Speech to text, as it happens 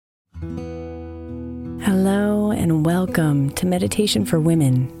Hello and welcome to Meditation for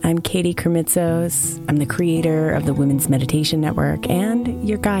Women. I'm Katie Kremitzos. I'm the creator of the Women's Meditation Network and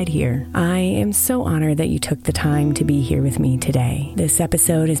your guide here. I am so honored that you took the time to be here with me today. This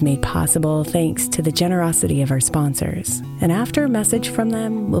episode is made possible thanks to the generosity of our sponsors. And after a message from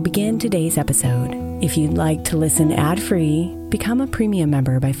them, we'll begin today's episode. If you'd like to listen ad-free, become a premium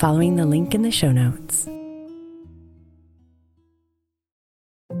member by following the link in the show notes.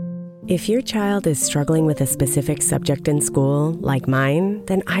 If your child is struggling with a specific subject in school, like mine,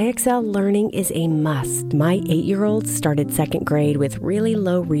 then IXL Learning is a must. My 8-year-old started second grade with really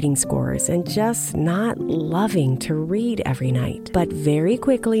low reading scores and just not loving to read every night. But very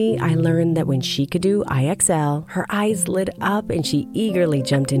quickly, I learned that when she could do IXL, her eyes lit up and she eagerly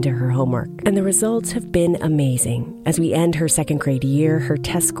jumped into her homework. And the results have been amazing. As we end her second grade year, her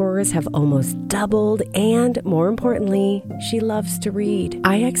test scores have almost doubled, and more importantly, she loves to read.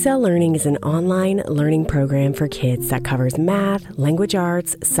 IXL Learning is an online learning program for kids that covers math, language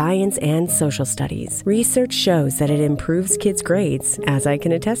arts, science, and social studies. Research shows that it improves kids' grades, as I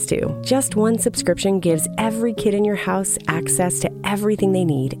can attest to. Just one subscription gives every kid in your house access to everything they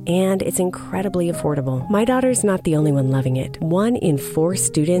need, and it's incredibly affordable. My daughter's not the only one loving it. 1 in 4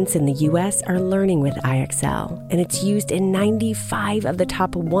 students in the U.S. are learning with IXL, and it's used in 95 of the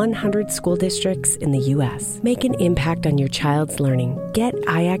top 100 school districts in the U.S. Make an impact on your child's learning. Get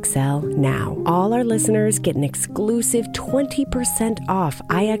IXL now. All our listeners get an exclusive 20% off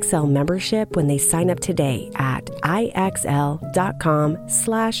IXL membership when they sign up today at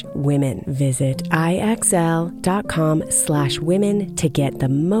IXL.com/women. Visit IXL.com/women to get the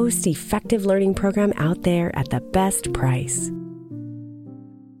most effective learning program out there at the best price.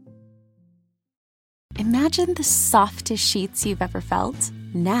 Imagine the softest sheets you've ever felt.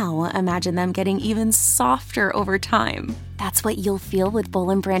 Now imagine them getting even softer over time. That's what you'll feel with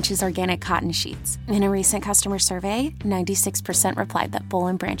Boll & Branch's organic cotton sheets. In a recent customer survey, 96% replied that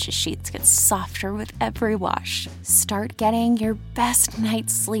Boll & Branch's sheets get softer with every wash. Start getting your best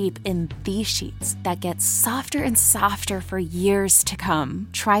night's sleep in these sheets that get softer and softer for years to come.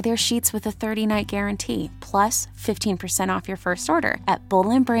 Try their sheets with a 30-night guarantee, plus 15% off your first order at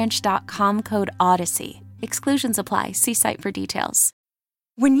bollandbranch.com code Odyssey. Exclusions apply. See site for details.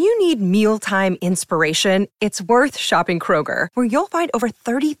 When you need mealtime inspiration, it's worth shopping Kroger, where you'll find over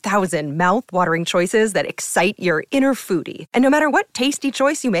 30,000 mouth-watering choices that excite your inner foodie. And no matter what tasty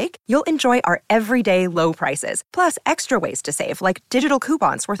choice you make, you'll enjoy our everyday low prices, plus extra ways to save, like digital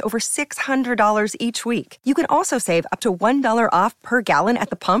coupons worth over $600 each week. You can also save up to $1 off per gallon at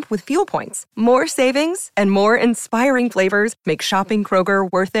the pump with fuel points. More savings and more inspiring flavors make shopping Kroger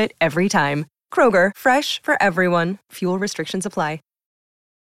worth it every time. Kroger, fresh for everyone. Fuel restrictions apply.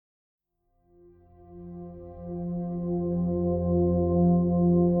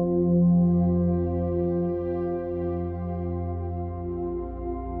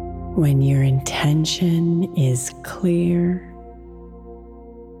 When your intention is clear,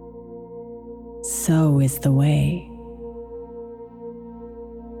 so is the way.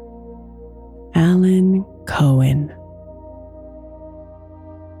 Alan Cohen.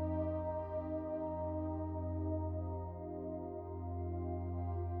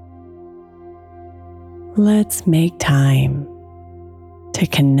 Let's make time to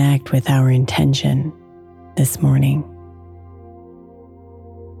connect with our intention this morning,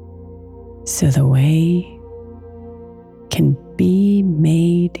 so the way can be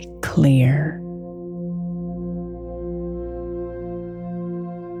made clear.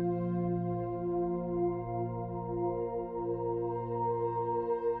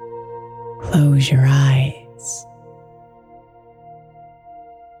 Close your eyes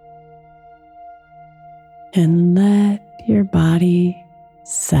and let your body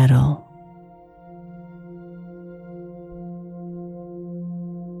settle.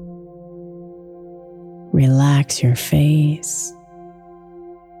 Relax your face.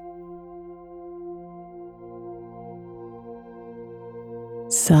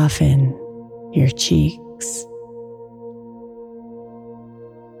 Soften your cheeks.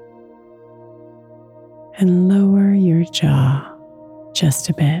 And lower your jaw just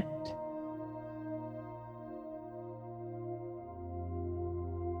a bit.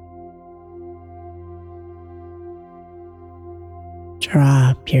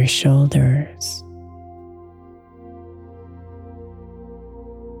 Drop your shoulders.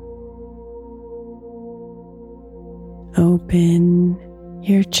 Open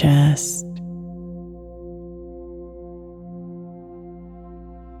your chest.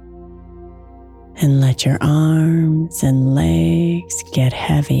 And let your arms and legs get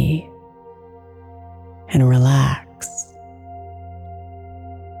heavy and relax.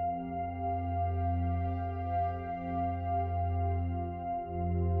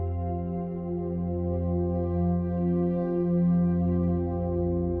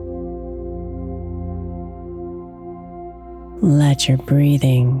 Let your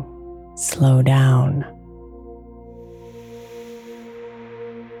breathing slow down.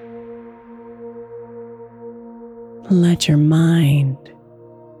 Let your mind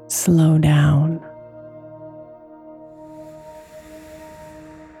slow down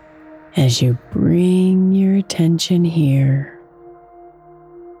as you bring your attention here,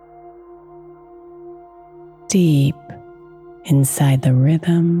 deep inside the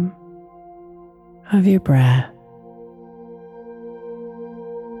rhythm of your breath.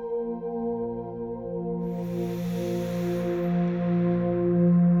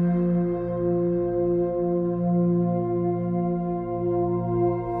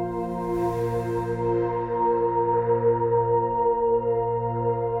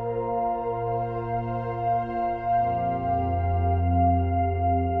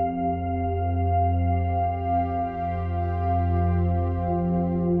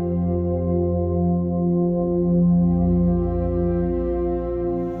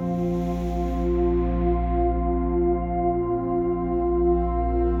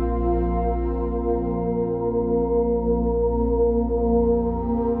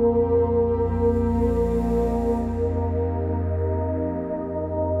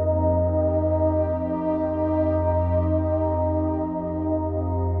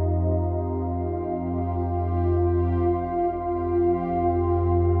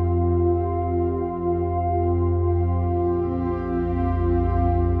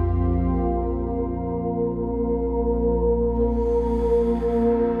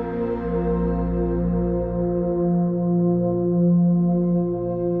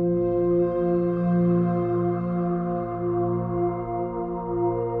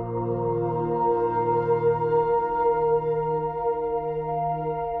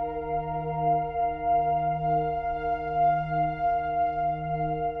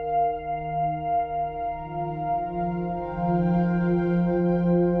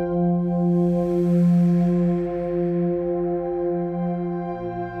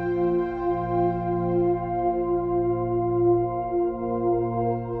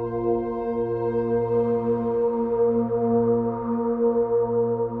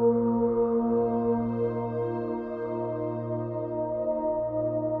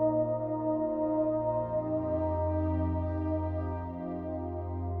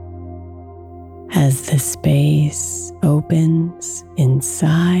 As the space opens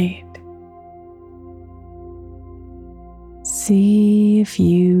inside, see if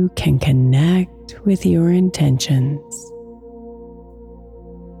you can connect with your intentions.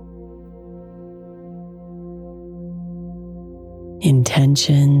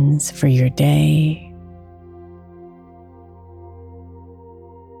 Intentions for your day,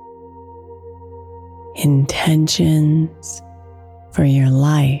 intentions for your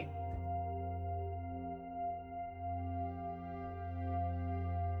life.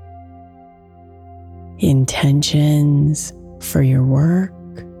 Intentions for your work,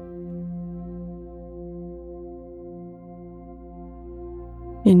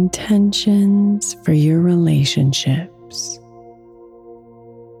 intentions for your relationships,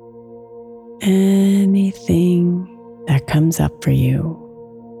 anything that comes up for you.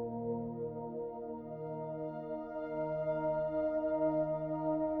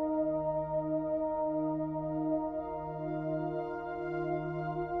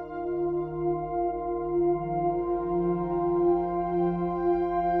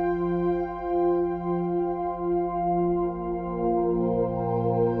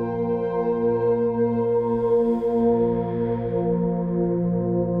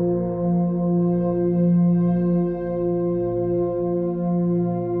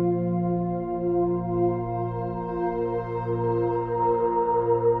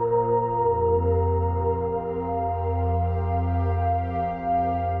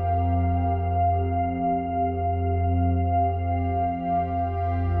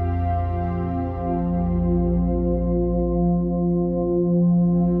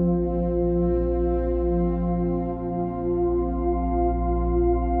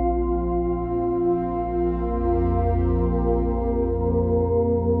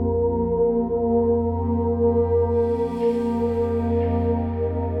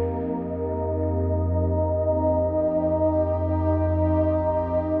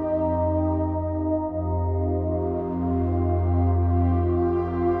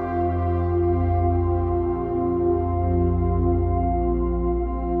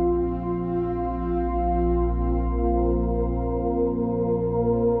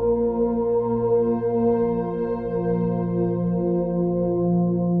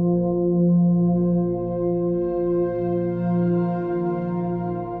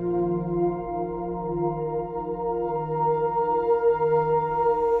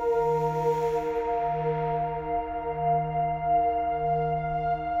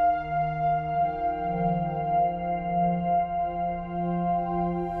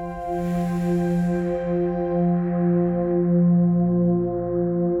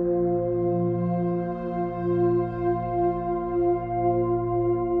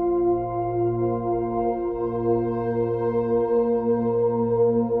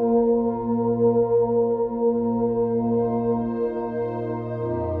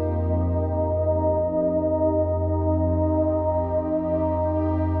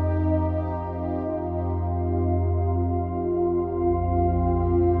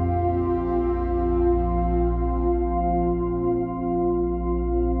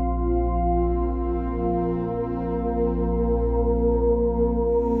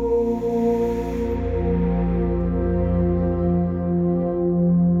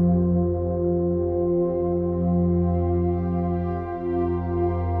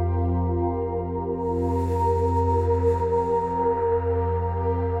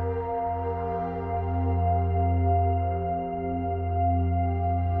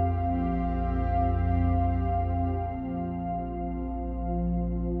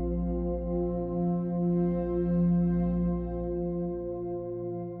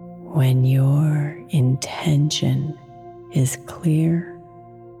 When your intention is clear,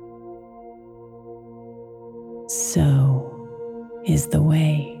 so is the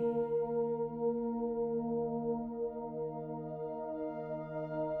way.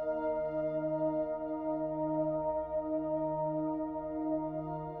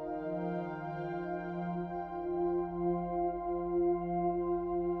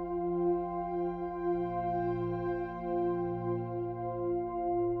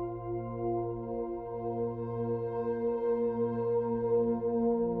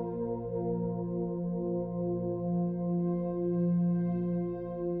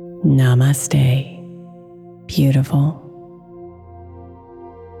 Namaste, beautiful.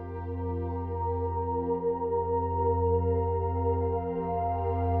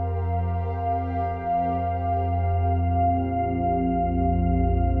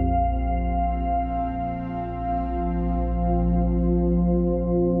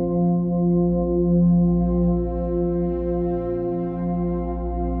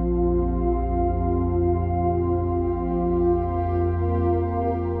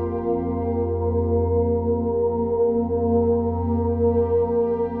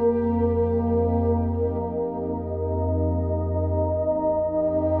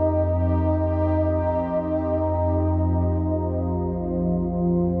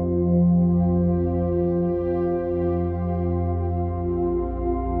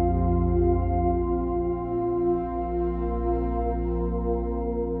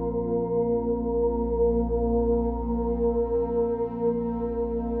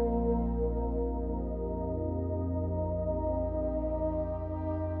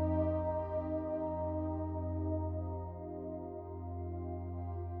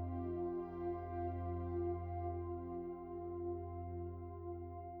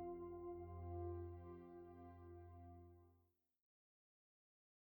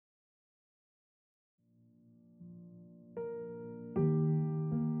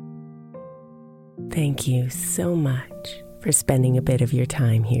 Thank you so much for spending a bit of your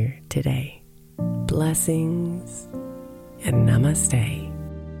time here today. Blessings and namaste.